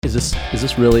Is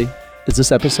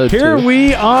this episode 2? Here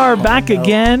we are back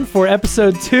again for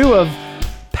episode 2 of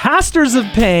Pastors of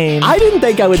Pain. I didn't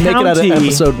think I would make it out of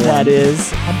episode 1. That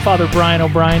is. I'm Father Brian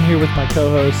O'Brien here with my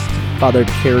co-host, Father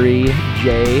Kerry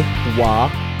J. Wah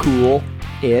Cool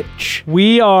Itch.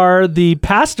 We are the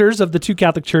pastors of the two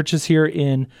Catholic churches here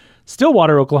in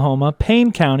Stillwater, Oklahoma,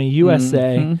 Payne County,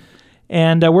 USA. Mm-hmm.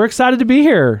 And we're excited to be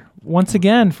here once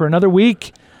again for another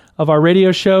week of our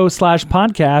radio show /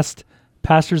 podcast,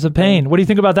 Pastors of Pain. What do you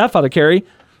think about that, Father Kerry?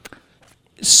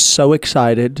 So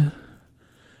excited.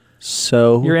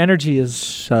 So your energy is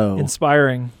so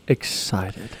inspiring.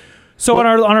 Excited. So on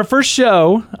our first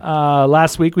show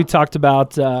last week, we talked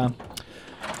about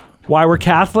why we're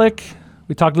Catholic.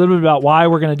 We talked a little bit about why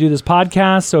we're going to do this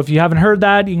podcast. So if you haven't heard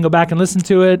that, you can go back and listen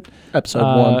to it. Episode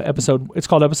 1. It's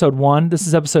called episode 1. This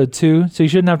is episode 2, so you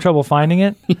shouldn't have trouble finding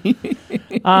it.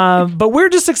 But we're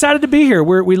just excited to be here.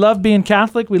 We love being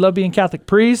Catholic. We love being Catholic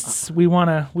priests. We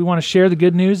want to share the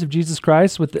good news of Jesus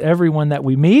Christ with everyone that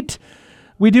we meet.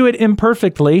 We do it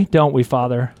imperfectly, don't we,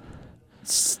 Father?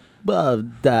 What's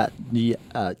the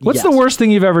worst thing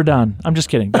you've ever done? I'm just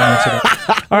kidding. Don't answer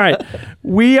that. All right,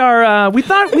 we are. We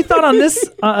thought on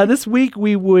this week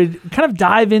we would kind of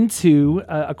dive into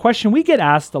a question we get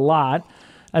asked a lot.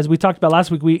 As we talked about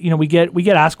last week, we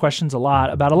get asked questions a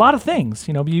lot about a lot of things.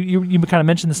 You kind of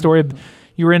mentioned the story of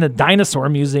you were in a dinosaur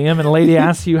museum and a lady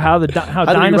asked you how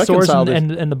dinosaurs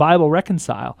and the Bible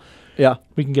reconcile. Yeah,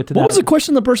 we can get to that. What was the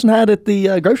question the person had at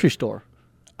the grocery store?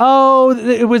 Oh,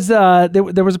 it was there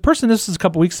was a person. This was a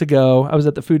couple weeks ago. I was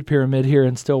at the Food Pyramid here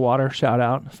in Stillwater. Shout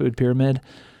out Food Pyramid.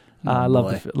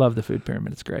 Love the Food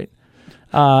Pyramid. It's great.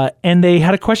 And they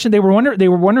had a question. They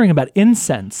were wondering about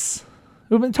incense.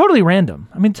 It was totally random.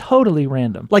 Totally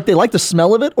random. Like they liked the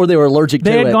smell of it, or they were allergic to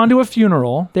it. They had gone to a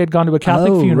funeral. They had gone to a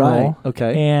Catholic funeral. Right.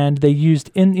 Okay. And they used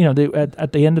at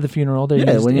the end of the funeral. They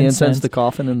used when you incense the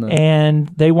coffin and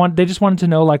they just wanted to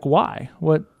know why.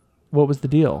 What was the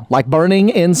deal? Like burning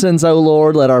incense, O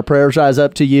Lord, let our prayers rise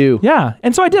up to you. Yeah.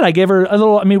 And so I did. I gave her a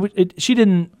little, she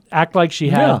didn't act like she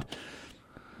had...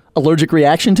 Allergic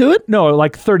reaction to it? No,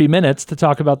 like 30 minutes to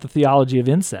talk about the theology of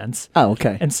incense. Oh,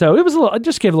 okay. And so it was I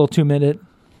just gave a little 2-minute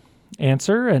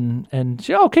answer and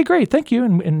she, okay, great, thank you.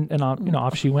 And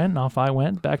off she went and off I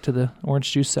went back to the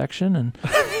orange juice section and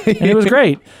it was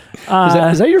great. Is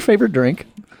that your favorite drink?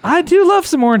 I do love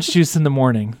some orange juice in the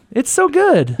morning. It's so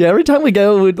good. Yeah, every time we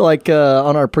go,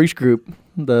 on our priest group,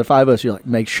 the 5 of us, you're like,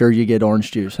 make sure you get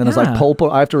orange juice. And it's like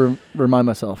I have to remind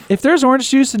myself. If there's orange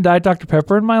juice and Diet Dr.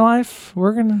 Pepper in my life,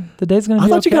 the day's going to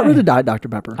be I thought you got rid of Diet Dr.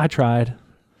 Pepper. I tried.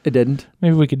 It didn't?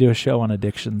 Maybe we could do a show on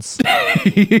addictions.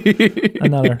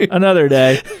 Another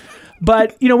day.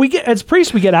 But, as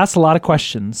priests, we get asked a lot of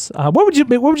questions. What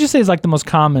would you say is like the most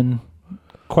common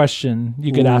question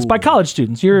you get asked by college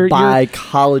students? You're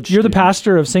the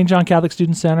pastor of St. John Catholic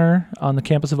Student Center on the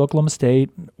campus of Oklahoma State.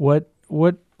 What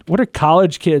are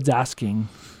college kids asking?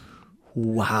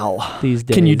 Wow. These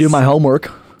days. Can you do my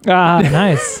homework?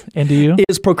 Nice. And do you?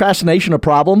 Is procrastination a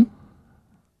problem?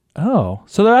 Oh,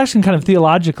 so they're asking kind of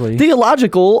theologically.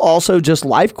 Theological, also just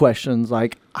life questions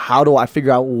like, how do I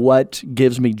figure out what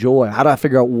gives me joy? How do I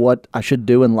figure out what I should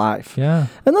do in life? Yeah.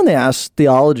 And then they ask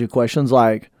theology questions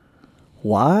like,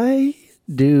 why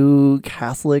do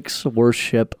Catholics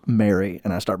worship Mary?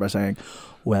 And I start by saying,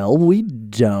 well, we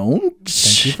don't.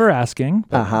 Thank you for asking.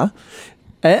 Uh-huh.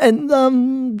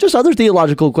 And just other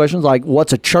theological questions like,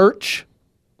 what's a church?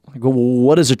 Like,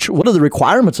 what are the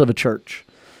requirements of a church?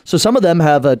 So some of them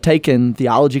have taken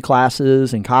theology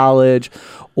classes in college,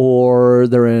 or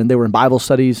they were in Bible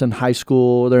studies in high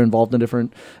school. They're involved in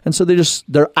different, and so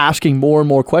they're asking more and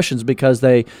more questions because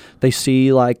they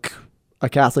see like a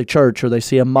Catholic church, or they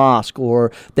see a mosque,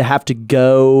 or they have to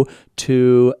go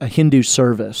to a Hindu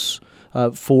service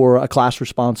for a class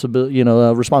responsible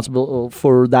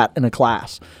for that in a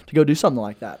class to go do something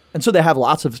like that. And so they have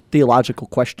lots of theological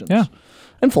questions. Yeah.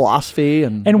 And philosophy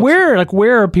and where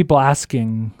are people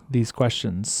asking these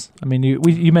questions?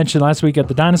 You mentioned last week at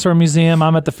the Dinosaur Museum.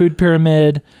 I'm at the Food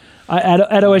Pyramid at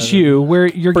OSU, where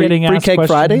you're getting asked questions. Pre-Cake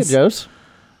Friday at Joe's.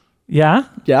 Yeah,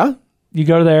 yeah. You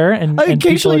go there and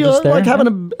occasionally people are just there. Like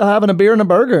having a beer and a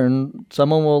burger, and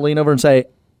someone will lean over and say,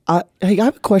 "Hey, I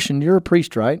have a question. You're a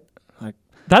priest, right?"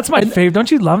 That's my favorite. Don't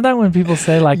you love that when people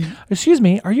say like, "Excuse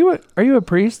me, are you a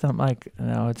priest?" I'm like,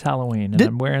 "No, it's Halloween, and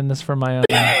I'm wearing this for my own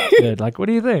good." Like, what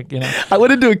do you think? I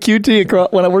went into a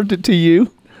QT when I worked at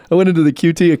TU. I went into the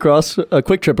QT across a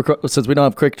Quick Trip since we don't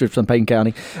have Quick Trips in Payne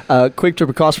County. Quick Trip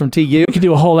across from TU. We could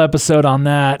do a whole episode on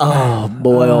that. Oh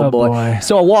boy, oh boy.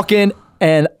 So I walk in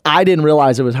and I didn't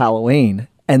realize it was Halloween,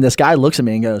 and this guy looks at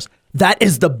me and goes, "That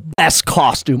is the best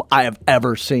costume I have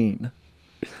ever seen."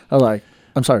 I was like,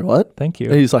 I'm sorry, what? Thank you.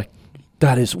 And he's like,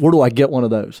 where do I get one of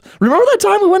those? Remember that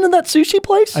time we went in that sushi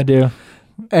place? I do.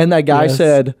 And that guy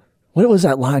said, what was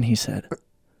that line he said?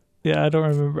 Yeah, I don't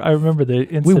remember. I remember the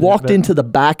incident. We walked into the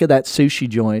back of that sushi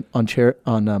joint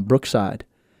on Brookside.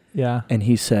 Yeah. And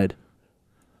he said,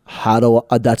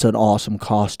 that's an awesome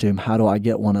costume. How do I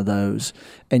get one of those?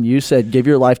 And you said, give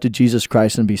your life to Jesus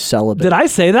Christ and be celibate. Did I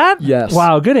say that? Yes.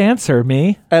 Wow, good answer,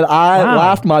 me. And I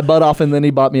laughed my butt off, and then he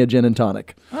bought me a gin and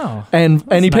tonic. Oh. And he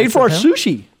nice paid for our him.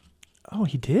 sushi. Oh,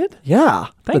 he did? Yeah.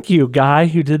 Thank you, guy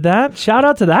who did that. Shout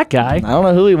out to that guy. I don't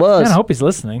know who he was. Man, I hope he's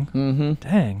listening. Mm-hmm.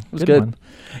 Dang, it was good. One.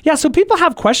 Yeah, so people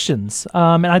have questions,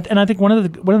 and I think one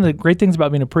of the great things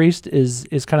about being a priest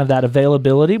is kind of that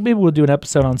availability. Maybe we'll do an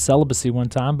episode on celibacy one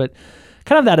time, but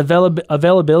kind of that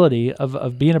availability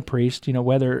of being a priest. You know,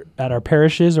 whether at our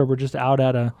parishes or we're just out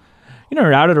at a.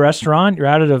 You're out at a restaurant, you're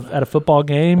out at a football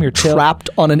game, you're trapped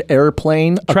on an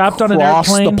airplane. Trapped on an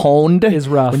airplane across the pond is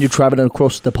rough. When you're traveling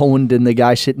across the pond and the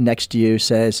guy sitting next to you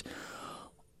says,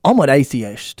 I'm an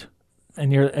atheist.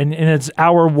 And it's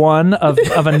hour 1 of a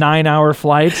 9-hour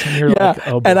flight, and you're like,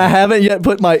 oh boy. And I haven't yet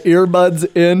put my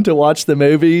earbuds in to watch the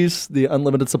movies, the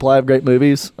unlimited supply of great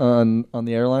movies on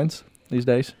the airlines these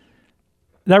days.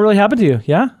 That really happened to you,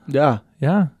 yeah? Yeah.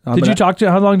 Yeah. How long did you talk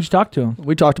to him?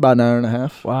 We talked about an hour and a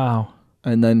half. Wow.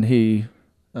 And then he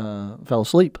fell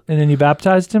asleep. And then you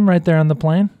baptized him right there on the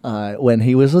plane? When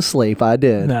he was asleep, I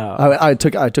did. No. I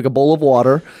took a bowl of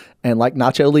water and like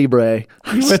Nacho Libre,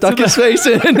 stuck his face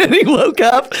in, and then he woke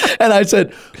up, and I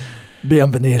said,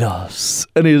 "Bienvenidos."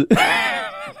 And he.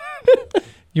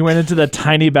 You went into the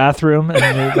tiny bathroom and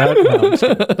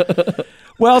that.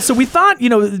 Well, so we thought,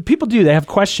 people they have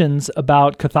questions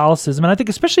about Catholicism. And I think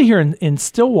especially here in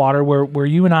Stillwater, where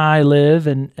you and I live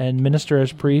and minister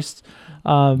as priests,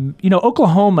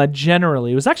 Oklahoma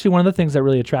generally, it was actually one of the things that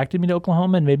really attracted me to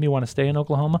Oklahoma and made me want to stay in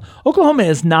Oklahoma. Oklahoma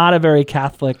is not a very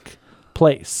Catholic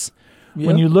place. Yeah,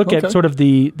 when you look at sort of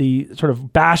the sort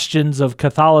of bastions of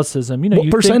Catholicism,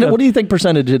 what do you think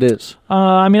percentage it is?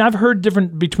 I've heard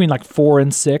different between like 4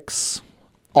 and 6.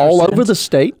 All over the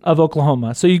state of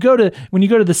Oklahoma. So when you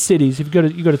go to the cities, if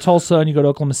you go to Tulsa and you go to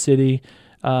Oklahoma City,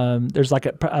 there's like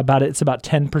it's about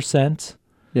 10%.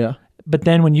 Yeah. But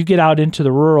then when you get out into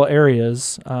the rural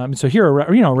areas, so here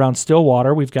around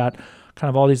Stillwater, we've got kind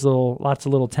of all these lots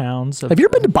of little towns. Have you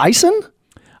ever been to Bison?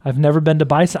 I've never been to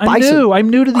Bison. I'm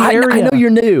new to the area. I know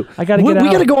you're new. I got to get out. We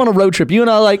got to go on a road trip. You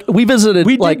and I, we visited.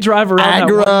 We did drive around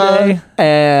Agra that one day.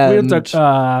 And we went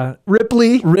to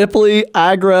Ripley,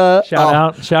 Agra.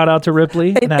 Shout out to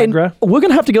Ripley and Agra. And we're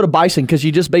gonna have to go to Bison because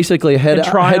you just basically head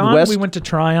west. We went to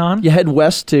Tryon. You head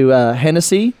west to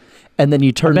Hennessy. And then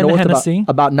you turn north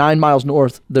about 9 miles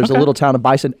north. There's a little town of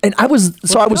Bison. And I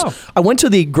went to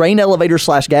the grain elevator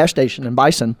 / gas station in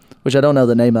Bison, which I don't know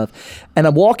the name of. And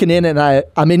I'm walking in and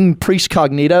I'm in Priest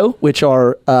Cognito, which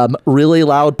are really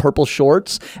loud purple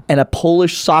shorts and a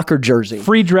Polish soccer jersey.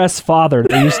 Free dress father.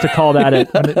 They used to call that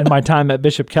in my time at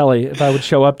Bishop Kelly. If I would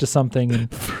show up to something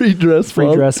and free dress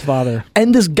father.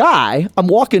 And this guy, I'm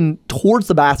walking towards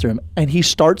the bathroom and he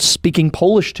starts speaking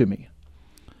Polish to me.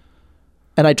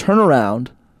 And I turn around,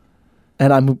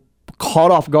 and I'm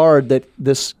caught off guard that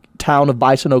this town of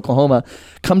Bison, Oklahoma,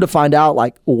 come to find out,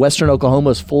 like, Western Oklahoma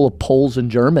is full of Poles and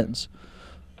Germans.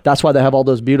 That's why they have all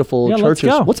those beautiful churches.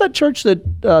 Let's go. What's that church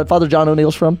that Father John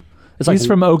O'Neill's from? He's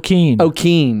from O'Keene.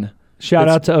 O'Keene. Shout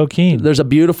out to O'Keene. There's a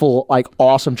beautiful,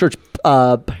 awesome church.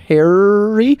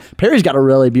 Perry's got a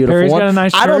really beautiful one. Perry's got a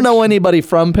nice church. I don't know anybody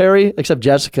from Perry except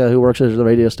Jessica, who works at the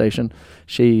radio station.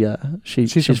 She's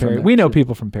from Perry. We know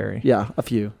people from Perry. Yeah, a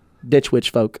few. Ditch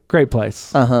Witch folk. Great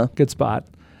place. Good spot.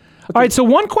 Okay. All right, so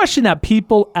one question that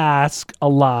people ask a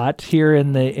lot here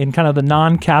in kind of the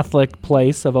non-Catholic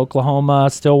place of Oklahoma,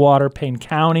 Stillwater, Payne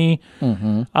County,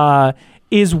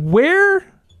 is where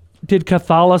did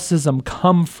Catholicism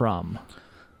come from?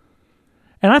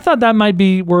 And I thought that might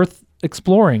be worth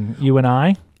exploring, you and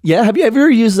I. Yeah, have you ever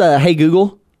used Hey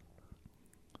Google?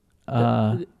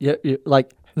 Is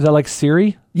that like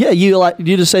Siri? Yeah, you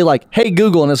just say Hey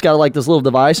Google, and it's got this little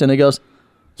device, and it goes,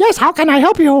 yes, how can I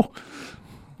help you?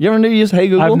 You ever use Hey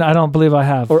Google? I don't believe I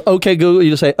have. Or OK Google,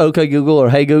 you just say OK Google or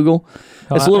Hey Google.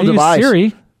 It's a little device. Use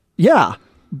Siri. Yeah.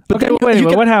 But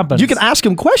what happens? You can ask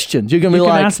him questions. You can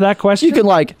ask that question? You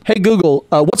can hey Google,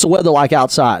 what's the weather like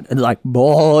outside? And it's like,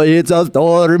 boy, it's a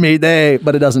stormy day.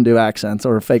 But it doesn't do accents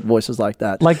or fake voices like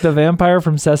that. Like the vampire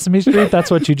from Sesame Street?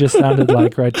 That's what you just sounded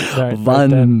like right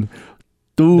then.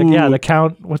 The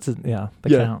count. What's it? Yeah,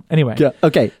 count. Anyway. Yeah.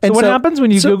 Okay. So what happens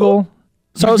when you Google?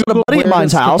 So I was at a buddy of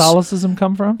mine's house. Where does Catholicism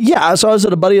come from? Yeah. So I was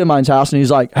at a buddy of mine's house, and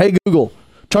he's like, hey Google,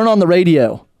 turn on the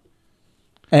radio.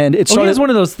 And it started. He has one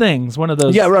of those things. One of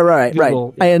those. Yeah, right.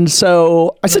 And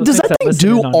so I said, does that thing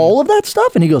do all of that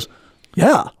stuff? And he goes,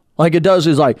 yeah. Like it does.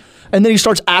 He's like, and then he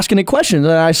starts asking it questions.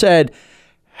 And I said,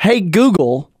 hey,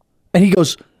 Google. And he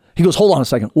goes, hold on a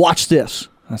second. Watch this.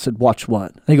 I said, watch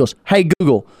what? And he goes, hey,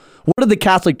 Google, where did the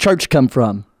Catholic Church come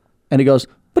from? And he goes,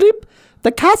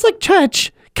 the Catholic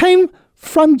Church came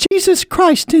from Jesus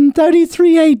Christ in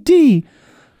 33 AD. I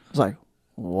was like,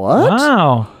 what?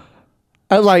 Wow.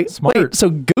 I was like, smart. Wait, so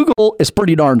Google is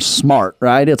pretty darn smart,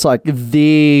 right? It's like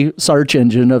the search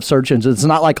engine of search engines. It's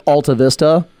not like Alta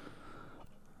Vista.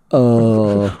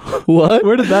 What?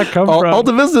 Where did that come from?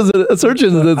 Alta Vista is a search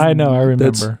engine that's, I know, I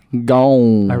remember.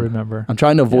 Gone. I remember. I'm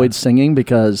trying to avoid singing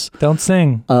because don't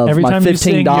sing. Of Every my time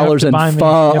 $15 in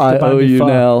pho I owe you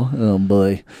now. Oh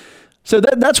boy. So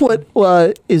that's what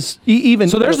is even.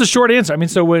 So there's the short answer. I mean,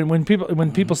 so when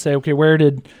people say, okay, where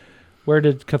did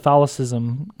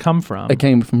Catholicism come from? It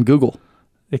came from Google.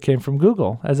 It came from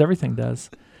Google, as everything does.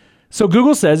 So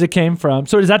Google says it came from.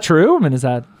 So is that true? I mean, is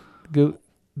that the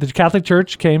Catholic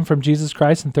Church came from Jesus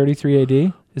Christ in 33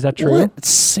 AD? Is that true? Well, it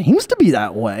seems to be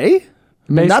that way.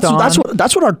 I mean, that's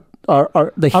what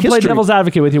our the history. I'll play devil's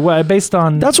advocate with you. Based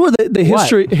on that's where the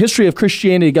history of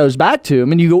Christianity goes back to. I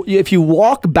mean, if you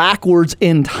walk backwards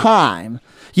in time,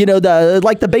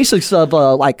 the basics of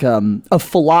a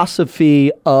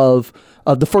philosophy of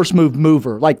the first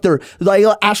mover, like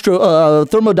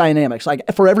thermodynamics. Like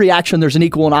for every action, there's an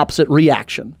equal and opposite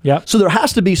reaction. Yeah. So there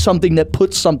has to be something that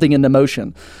puts something into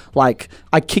motion. Like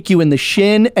I kick you in the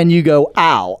shin, and you go,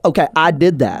 "Ow!" Okay, I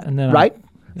did that, and then right?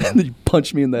 And then you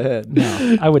punch me in the head.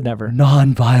 No, I would never.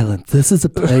 Non-violence. This is a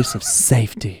place of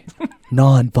safety.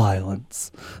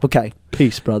 Non-violence. Okay,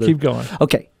 peace, brother. Keep going.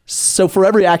 Okay, so for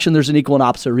every action, there's an equal and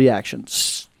opposite reaction.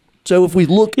 So if we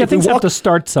look, things have to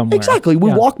start somewhere. Exactly.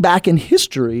 We walk back in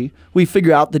history, we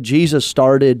figure out that Jesus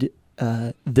started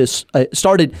a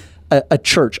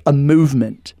church, a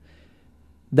movement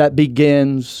that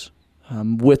begins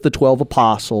with the 12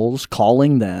 apostles,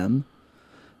 calling them,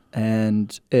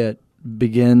 and it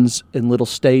begins in little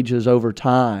stages over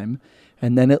time,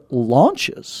 and then it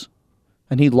launches.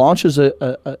 And he launches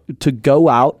to go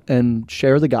out and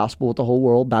share the gospel with the whole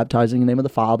world, baptizing in the name of the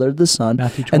Father, the Son,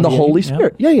 and the Holy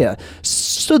Spirit. Yeah.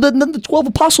 So then the 12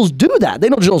 apostles do that. They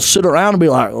don't just sit around and be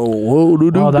like,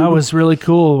 that was really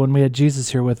cool when we had Jesus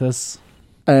here with us.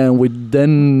 And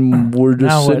we're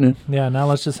just sitting. Now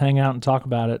let's just hang out and talk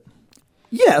about it.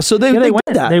 Yeah, so they went.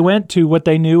 They went to what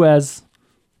they knew as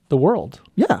the world.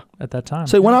 Yeah. At that time.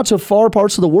 So they went out to far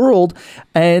parts of the world,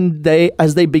 and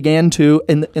as they began to,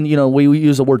 and we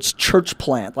use the words church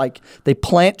plant, like they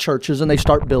plant churches and they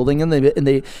start building and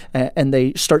they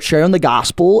start sharing the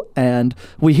gospel, and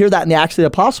we hear that in the Acts of the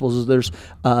Apostles. There's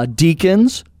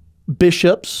deacons,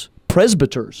 bishops,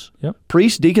 presbyters,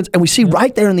 priests, deacons, and we see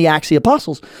right there in the Acts of the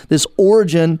Apostles this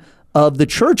origin of the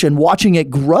church and watching it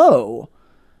grow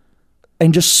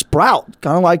and just sprout,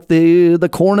 kind of like the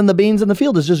corn and the beans in the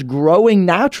field is just growing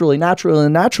naturally.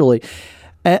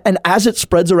 And as it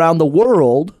spreads around the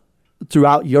world,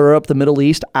 throughout Europe, the Middle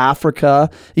East, Africa,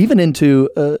 even into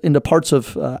parts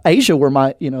of Asia, where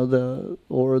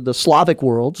the Slavic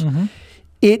worlds,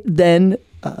 it then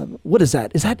what is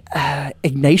that? Is that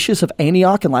Ignatius of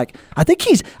Antioch? And I think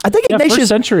Ignatius, first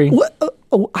century.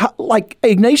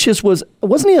 Ignatius wasn't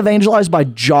he evangelized by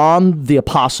John the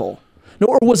Apostle?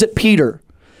 Or was it Peter?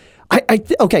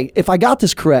 Okay, if I got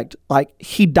this correct,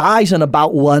 he dies in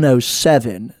about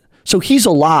 107. So he's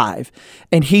alive,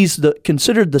 and he's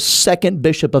considered the second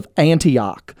bishop of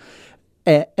Antioch.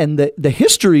 And the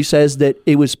history says that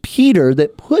it was Peter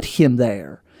that put him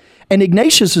there. And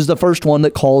Ignatius is the first one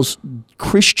that calls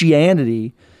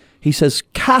Christianity, he says,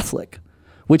 Catholic,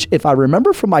 which, if I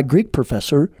remember from my Greek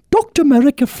professor, Dr.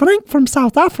 Marika Frank from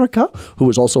South Africa, who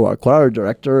was also our choir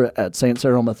director at St.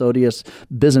 Cyril Methodius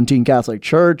Byzantine Catholic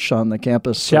Church on the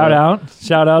campus. Shout out to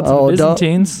the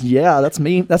Byzantines. Yeah, that's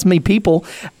me. That's me, people.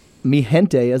 Mi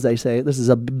gente, as they say. This is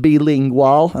a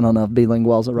bilingual. I don't know if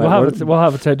bilingual is the right word. We'll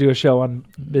have to do a show on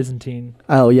Byzantine.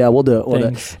 Oh, yeah, we'll do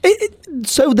it.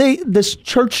 So this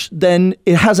church then,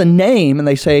 it has a name, and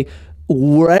they say,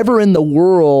 wherever in the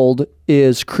world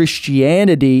is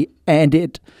Christianity and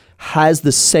it has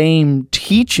the same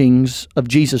teachings of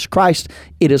Jesus Christ,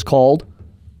 it is called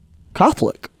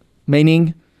Catholic,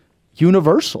 meaning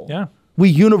universal. Yeah. We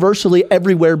universally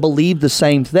everywhere believe the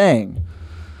same thing.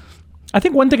 I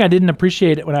think one thing I didn't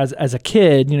appreciate when I was as a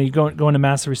kid, you go into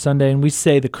Mass every Sunday and we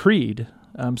say the Creed.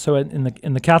 So in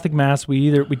the Catholic Mass,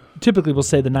 we typically will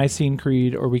say the Nicene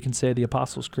Creed or we can say the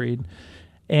Apostles' Creed.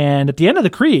 And at the end of the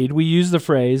Creed, we use the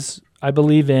phrase, I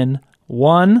believe in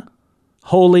one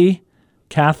holy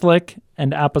Catholic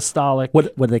and Apostolic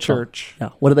What do they Church. call?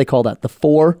 Yeah. What do they call that? The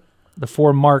four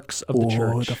marks of the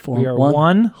church. The four, we are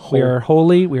one. We are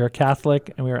holy. We are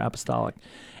Catholic, and we are Apostolic.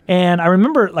 And I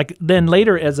remember, like, then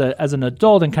later as an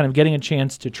adult and kind of getting a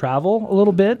chance to travel a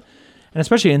little bit, and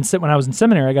especially when I was in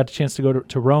seminary, I got the chance to go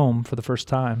to Rome for the first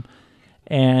time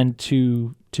and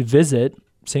to visit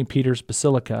St. Peter's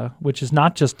Basilica, which is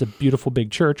not just a beautiful big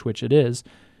church, which it is.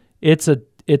 It's a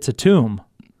tomb.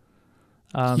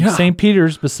 St.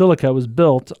 Peter's Basilica was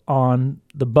built on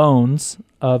the bones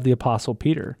of the Apostle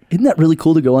Peter. Isn't that really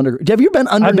cool to go under? Have you been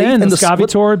underneath? I've been in the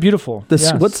Scavi beautiful.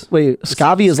 Yes.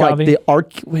 Scavi is like the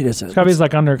arc. Wait, is it? Scavi is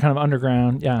like kind of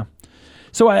underground. Yeah.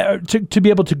 So to be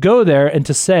able to go there and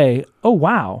to say, oh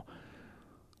wow,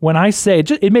 when I say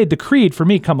it made the creed for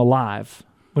me come alive.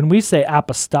 When we say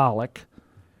apostolic,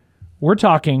 we're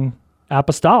talking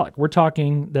apostolic. We're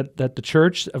talking that the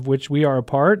church of which we are a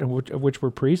part and of which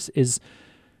we're priests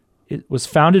it was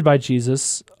founded by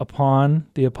Jesus upon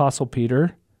the Apostle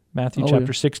Peter, Matthew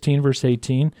chapter 16, verse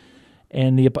 18,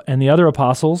 and the other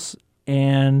apostles,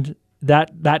 and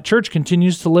that church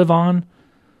continues to live on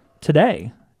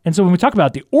today. And so when we talk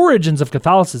about the origins of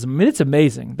Catholicism, I mean, it's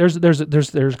amazing.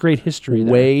 There's great history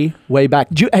there. Way back.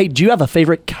 Do you have a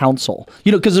favorite council?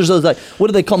 Because there's those, like, what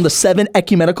do they call them? The 7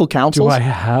 ecumenical councils? Do I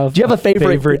have? Do you have a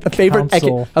favorite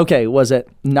council? Okay, was it?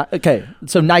 Okay,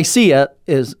 so Nicaea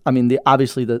is. I mean,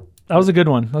 obviously the. That was a good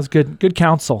one. That was good. Good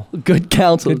council. Good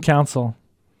council. Good council.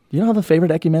 You don't have a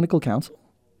favorite ecumenical council?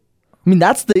 I mean,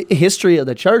 that's the history of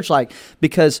the church, like,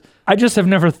 because I just have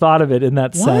never thought of it in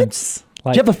that sense.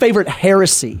 Like, do you have a favorite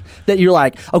heresy that you're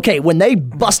like, okay, when they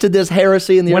busted this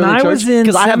heresy in the early church?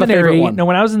 Because I have a favorite one. No,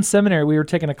 when I was in seminary, we were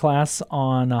taking a class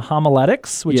on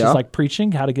homiletics, which is like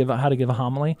preaching, how to give a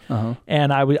homily. Uh-huh.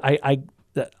 And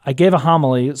I gave a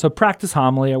homily, so practice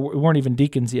homily. We weren't even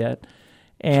deacons yet,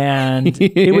 and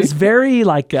it was very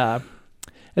like.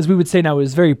 As we would say now, it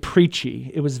was very preachy.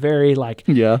 It was very like,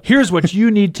 here's what you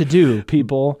need to do,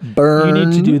 people. Burn you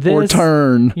need to do this, or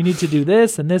turn. You need to do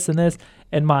this and this and this.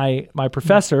 And my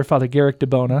professor, Father Garrick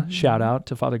DeBona, shout out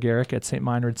to Father Garrick at St.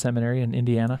 Meinrad Seminary in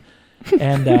Indiana,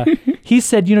 and he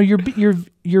said, you're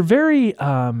very,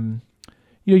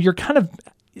 you're kind of,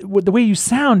 the way you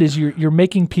sound is you're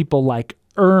making people like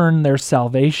earn their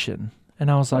salvation.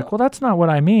 And I was like, well, that's not what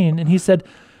I mean. And he said,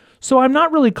 so I'm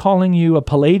not really calling you a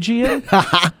Pelagian,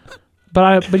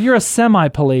 but you're a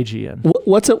semi-Pelagian.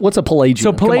 What's a Pelagian?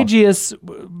 So Pelagius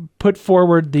put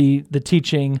forward the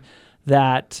teaching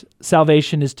that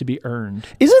salvation is to be earned.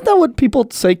 Isn't that what people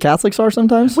say Catholics are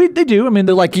sometimes? They do. I mean,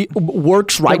 they're like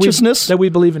works righteousness. That we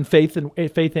believe in faith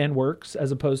and works,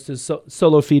 as opposed to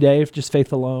solo fide, just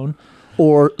faith alone,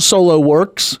 or solo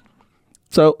works.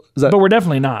 So, but we're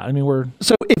definitely not. I mean,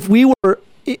 So if we were,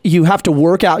 you have to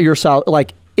work out yourself.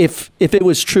 Like if it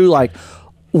was true, like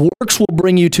works will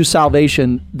bring you to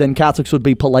salvation, then Catholics would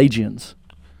be Pelagians,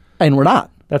 and we're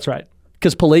not. That's right.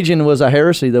 Because Pelagian was a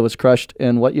heresy that was crushed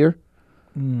in what year?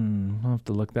 I'll have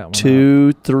to look that one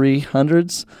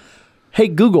 200-300s. Hey,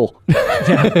 Google.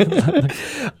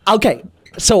 Okay,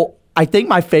 so I think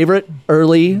my favorite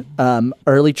early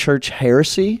church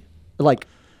heresy, like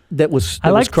that was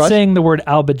I like crushed. Saying the word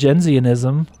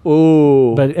Albigensianism.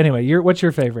 Oh, but anyway, what's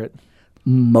your favorite?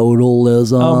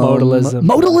 Modalism. Oh, modalism.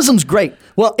 Modalism's great.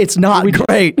 Well, it's not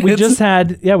great. We just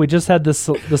had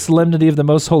the solemnity of the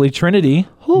Most Holy Trinity.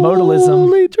 Modalism.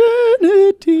 Holy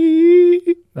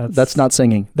Trinity. That's not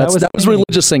singing. That was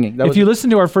religious singing. If you listen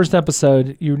to our first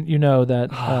episode, you know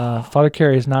that Father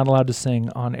Carey is not allowed to sing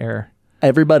on air.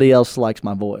 Everybody else likes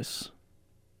my voice,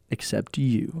 except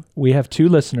you. We have 2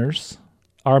 listeners,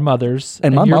 our mothers,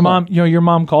 and my your mom. Your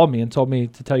mom called me and told me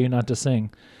to tell you not to sing.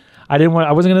 I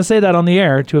wasn't going to say that on the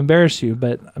air to embarrass you,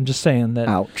 but I'm just saying that.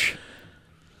 Ouch.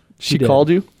 She called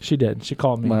you? She did. She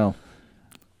called me. Wow.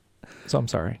 So I'm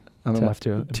sorry to have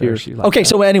to tears. You like okay,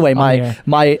 so anyway, my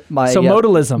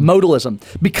modalism. Modalism.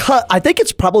 Because I think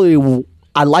it's probably,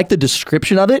 I like the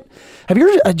description of it. Do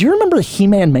you remember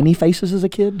He-Man Many Faces as a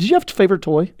kid? Did you have a favorite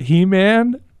toy?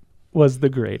 He-Man was the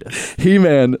greatest.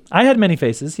 He-Man. I had Many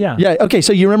Faces, yeah. Yeah, okay,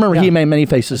 so you remember He-Man Many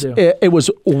Faces. It was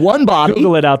one body.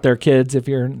 Google it out there, kids, if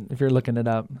you're looking it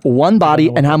up. One body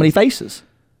and how many faces?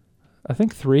 I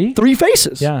think 3. 3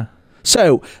 faces. Yeah.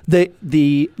 So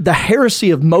the heresy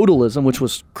of modalism, which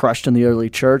was crushed in the early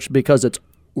church because it's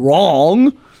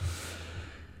wrong,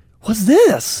 was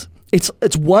this.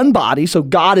 It's one body, so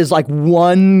God is like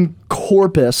one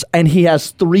corpus, and he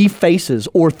has 3 faces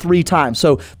or 3 times.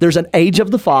 So there's an age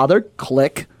of the Father,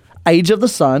 click, age of the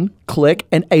Son, click,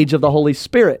 and age of the Holy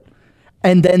Spirit.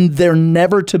 and then they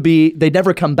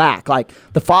never come back. Like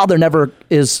the Father never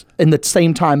is in the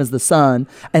same time as the Son,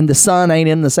 and the Son ain't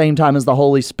in the same time as the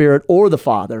Holy Spirit or the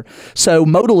Father. So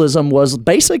modalism was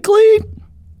basically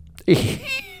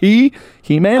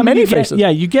He-Man, many faces.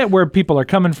 You get where people are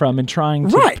coming from and trying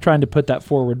to put that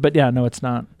forward. But no, it's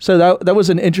not. So that was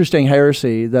an interesting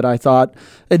heresy that I thought,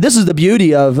 and this is the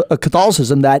beauty of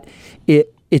Catholicism, that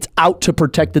it's out to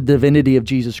protect the divinity of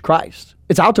Jesus Christ.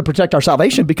 It's out to protect our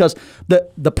salvation, because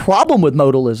the problem with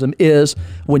modalism is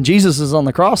when Jesus is on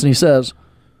the cross and he says,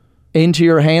 "Into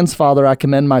your hands, Father, I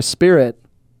commend my spirit."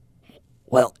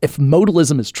 Well, if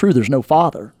modalism is true, there's no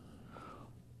Father.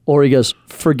 Or he goes,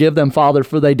 "Forgive them, Father,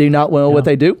 for they do not know what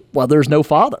they do." Well, there's no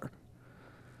Father.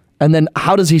 And then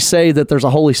how does he say that there's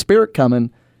a Holy Spirit coming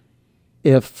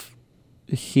if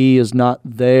he is not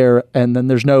there, and then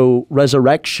there's no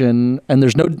resurrection, and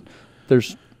there's no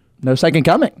second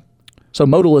coming? So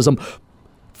modalism,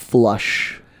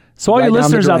 flush. So all you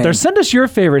listeners out there, send us your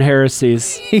favorite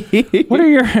heresies. What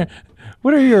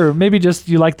are your, maybe just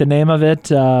you like the name of it,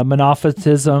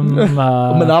 Monophysitism?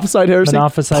 Monophysite heresy?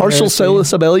 Partial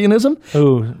Sabellianism?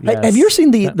 Ooh, yes. Have you ever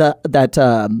seen it's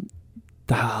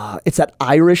that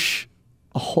Irish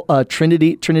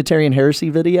Trinitarian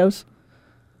heresy videos?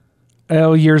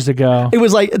 Oh, years ago. It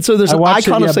was like, so there's an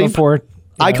icon of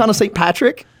St.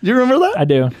 Patrick. Do you remember that? I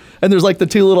do. And there's like the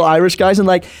two little Irish guys, and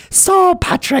like, "So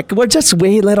Patrick, we're just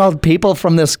wee little people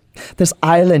from this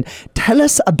island. Tell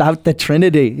us about the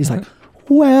Trinity." He's like,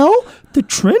 "Well, the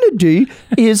Trinity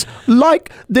is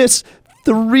like this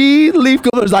 3-leaf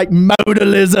clover." It's like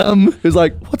modalism. He's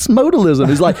like, "What's modalism?"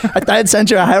 He's like, "A 3rd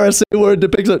century heresy where it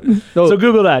depicts it." No. So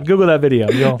Google that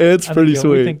video. It's pretty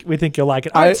sweet. We think you'll like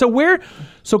it. All right, so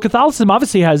Catholicism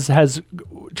obviously has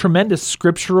tremendous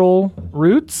scriptural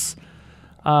roots.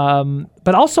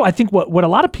 But also, I think what a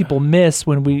lot of people miss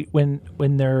when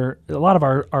they're a lot of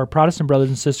our Protestant brothers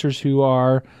and sisters who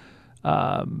are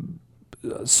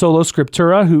solo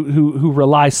scriptura, who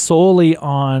rely solely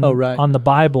on the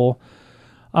Bible,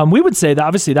 we would say that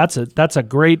obviously that's a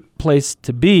great place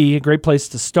to be, a great place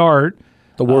to start.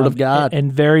 The Word of God,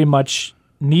 and very much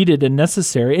needed and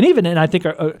necessary. And I think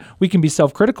we can be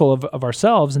self-critical of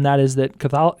ourselves, and that is that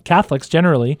Catholics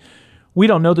generally, we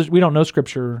don't know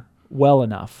Scripture well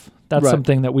enough. That's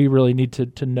something that we really need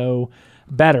to know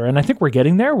better. And I think we're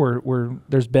getting there.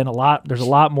 There's a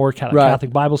lot more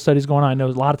Catholic Bible studies going on. I know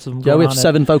lots of them going on. We have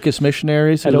 7 focused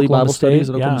missionaries who lead Bible studies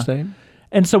at Oklahoma State.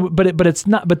 And so, but it's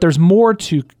not. But there's more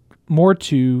to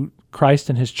Christ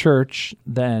and His church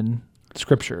than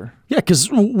Scripture. Yeah, because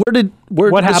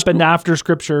what happened after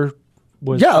Scripture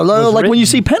was like written? When you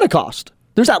see Pentecost,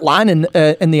 there's that line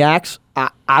in the Acts.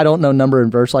 I don't know number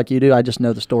and verse like you do. I just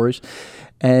know the stories.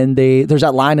 And there's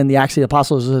that line in the Acts of the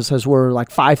Apostles that says where like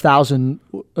 5,000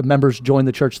 members joined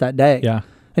the church that day. Yeah.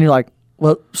 And you're like,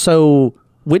 well, so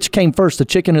which came first, the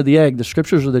chicken or the egg, the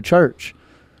Scriptures or the church?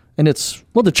 And it's,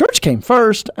 well, the church came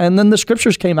first, and then the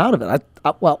Scriptures came out of it.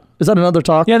 Well, is that another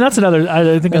talk? Yeah, that's another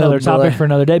topic for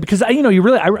another day. Because I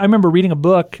remember reading a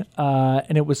book,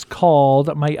 and it was called,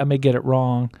 I may get it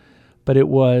wrong, but it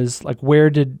was like, where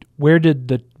did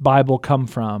the Bible come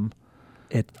from?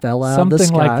 It fell out of the sky.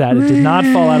 Something like that. It did not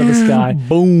fall out of the sky.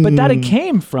 Boom. But that it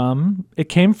came from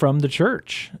the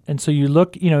church. And so you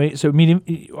look,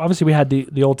 obviously we had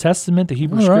the Old Testament, the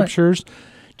Hebrew Scriptures.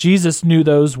 Jesus knew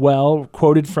those well,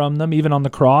 quoted from them, even on the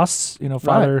cross.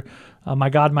 Father, my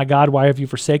God, why have you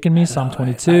forsaken me? Psalm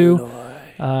 22.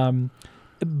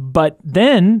 But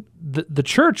then the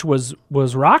church was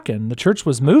rocking. The church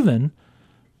was moving,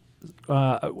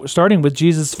 starting with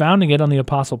Jesus founding it on the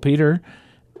Apostle Peter.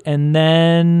 And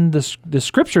then the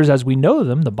Scriptures, as we know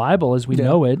them, the Bible as we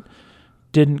know it,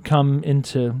 didn't come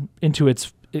into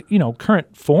its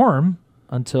current form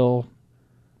until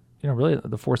really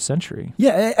the 4th century.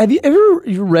 Yeah, have you ever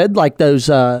read like those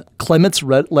Clement's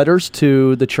letters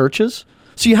to the churches?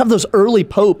 So you have those early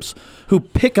popes who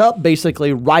pick up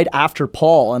basically right after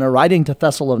Paul and are writing to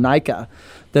Thessalonica,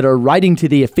 that are writing to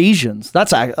the Ephesians.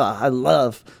 That's I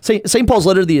love St. Paul's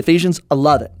letter to the Ephesians. I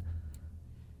love it.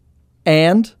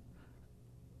 And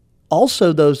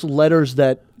also those letters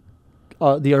that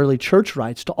the early church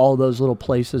writes to all those little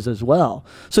places as well.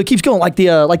 So it keeps going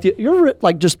you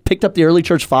ever just picked up the early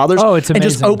church fathers? Oh, it's amazing.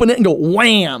 And just open it and go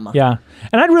wham. Yeah,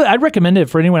 and I'd recommend it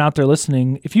for anyone out there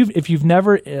listening. If you've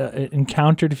never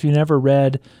if you've never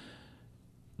read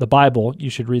the Bible, you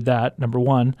should read that, number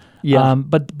one. Yeah.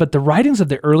 But the writings of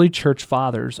the early church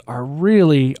fathers are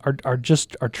really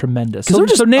tremendous. So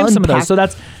name some of those. So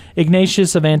that's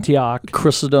Ignatius of Antioch,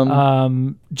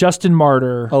 Chrysostom, Justin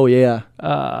Martyr. Oh yeah.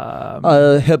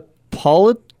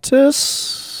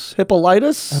 Hippolytus.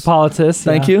 Hippolytus.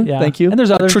 Thank you. And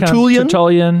there's others.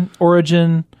 Tertullian,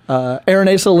 Origen.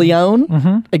 Irenaeus of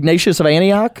Lyon, Ignatius of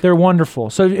Antioch. They're wonderful.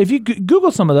 So if you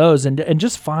Google some of those and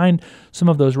just find some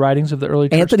of those writings of the early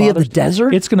church Anthony fathers, of the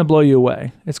Desert, it's going to blow you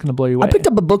away. I picked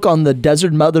up a book on the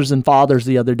desert mothers and fathers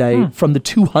the other day from the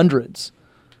 200s.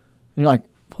 And you're like,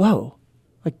 whoa,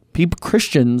 like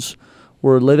Christians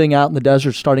were living out in the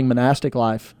desert, starting monastic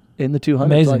life in the 200s.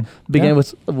 Amazing. Began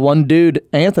with one dude,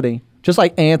 Anthony. Just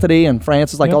like Anthony and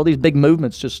Francis, all these big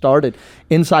movements just started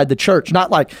inside the church.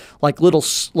 Not like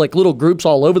little groups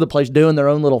all over the place doing their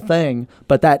own little thing,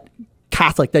 but that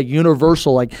Catholic, that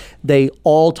universal, they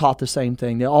all taught the same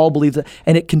thing. They all believe that,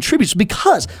 and it contributes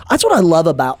because that's what I love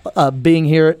about being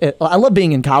here. I love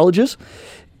being in colleges.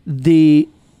 The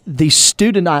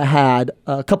student I had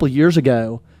a couple of years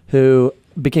ago who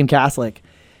became Catholic,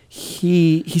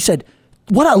 he said,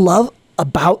 what I love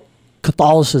about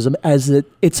Catholicism as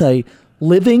it's a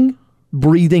living,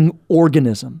 breathing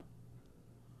organism.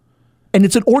 And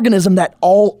it's an organism that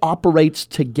all operates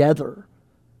together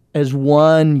as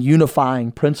one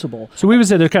unifying principle. So we would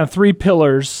say there's kind of three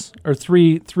pillars or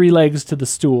three legs to the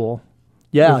stool.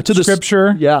 Yeah. To the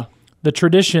Scripture. Yeah. The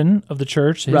tradition of the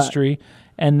church, the history,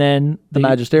 and then the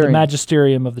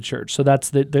magisterium of the church. So that's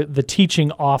the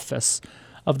teaching office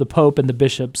of the Pope and the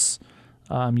bishops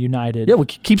united. Yeah, what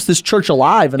keeps this church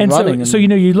alive and running. So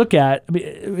you look at,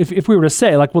 if we were to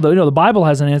say, the Bible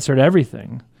hasn't answered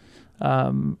everything,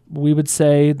 we would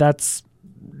say that's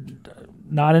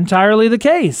not entirely the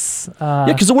case.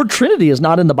 Because the word Trinity is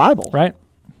not in the Bible.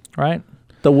 Right.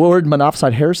 The word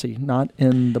monophysite heresy, not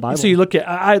in the Bible. So you look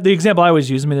at, the example I always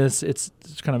use, it's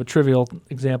kind of a trivial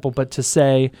example, but to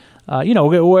say,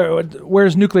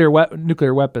 where's nuclear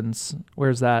weapons?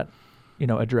 Where's that?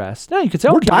 Addressed. Now you could say,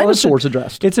 were dinosaurs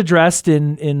addressed? It's addressed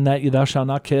in that thou shalt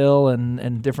not kill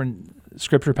and different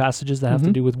scripture passages that have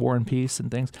to do with war and peace and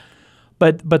things.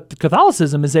 But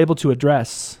Catholicism is able to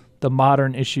address the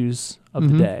modern issues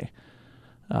of the day,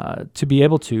 to be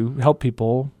able to help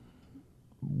people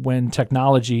when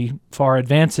technology far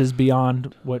advances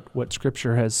beyond what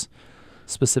Scripture has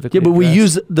specifically addressed. We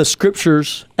use the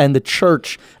Scriptures and the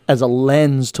church as a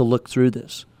lens to look through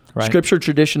this. Right. Scripture,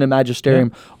 tradition, and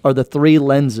magisterium are the three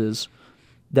lenses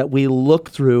that we look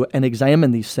through and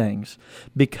examine these things,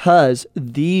 because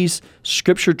these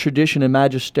Scripture, tradition, and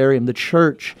magisterium, the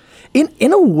church,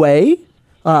 in a way,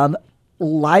 so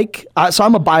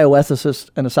I'm a bioethicist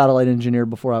and a satellite engineer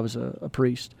before I was a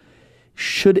priest,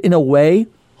 should in a way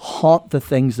haunt the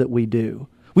things that we do.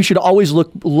 We should always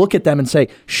look at them and say,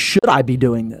 should I be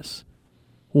doing this?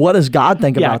 What does God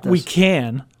think about this?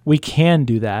 We can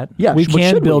do that. Yeah, we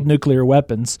can build nuclear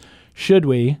weapons. Should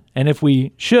we? And if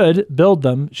we should build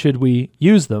them, should we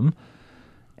use them?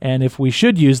 And if we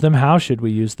should use them, how should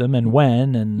we use them and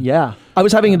when? And I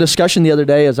was having a discussion the other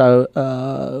day as I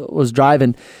was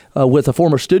driving with a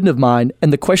former student of mine,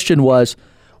 and the question was,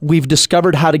 we've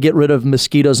discovered how to get rid of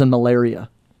mosquitoes and malaria.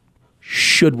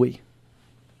 Should we?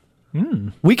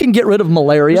 We can get rid of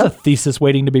malaria. There's a thesis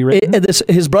waiting to be written.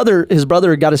 His brother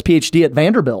got his PhD at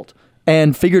Vanderbilt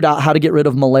and figured out how to get rid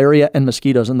of malaria and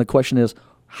mosquitoes. And the question is,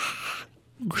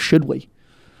 should we?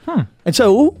 And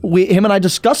so him and I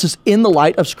discussed this in the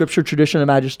light of Scripture, tradition, and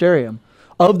magisterium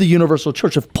of the universal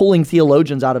church, of pulling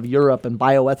theologians out of Europe and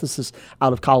bioethicists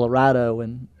out of Colorado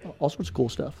and all sorts of cool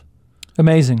stuff.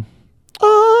 Amazing.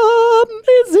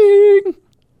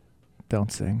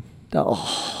 Don't sing.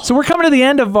 Oh. So we're coming to the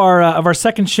end of our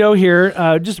second show here.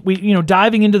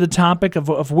 Diving into the topic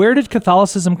of where did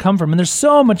Catholicism come from, and there's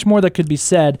so much more that could be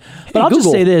said. But I'll just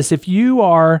say this: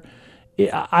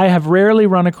 I have rarely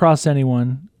run across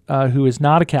anyone who is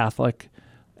not a Catholic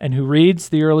and who reads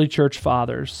the early church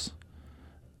fathers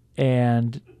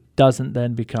and doesn't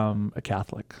then become a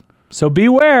Catholic. So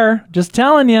beware, just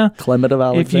telling you. Clement of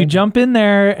Alexandria. If you jump in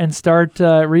there and start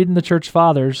reading the church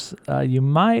fathers, you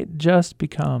might just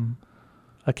become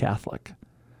a Catholic,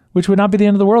 which would not be the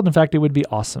end of the world. In fact, it would be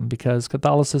awesome, because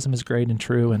Catholicism is great and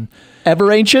true and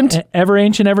ever ancient,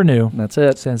 ever new. That's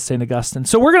it. Says St. Augustine.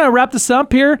 So we're going to wrap this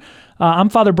up here. I'm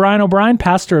Father Brian O'Brien,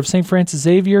 pastor of St. Francis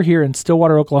Xavier here in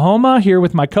Stillwater, Oklahoma, here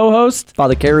with my co-host,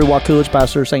 Father Kerry Wakulich,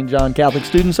 pastor of St. John Catholic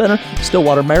Student Center,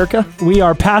 Stillwater, America. We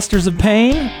are pastors of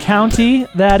Payne County,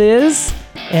 that is,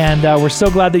 and we're so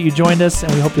glad that you joined us,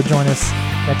 and we hope you'll join us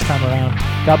next time around.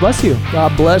 God bless you.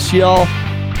 God bless y'all.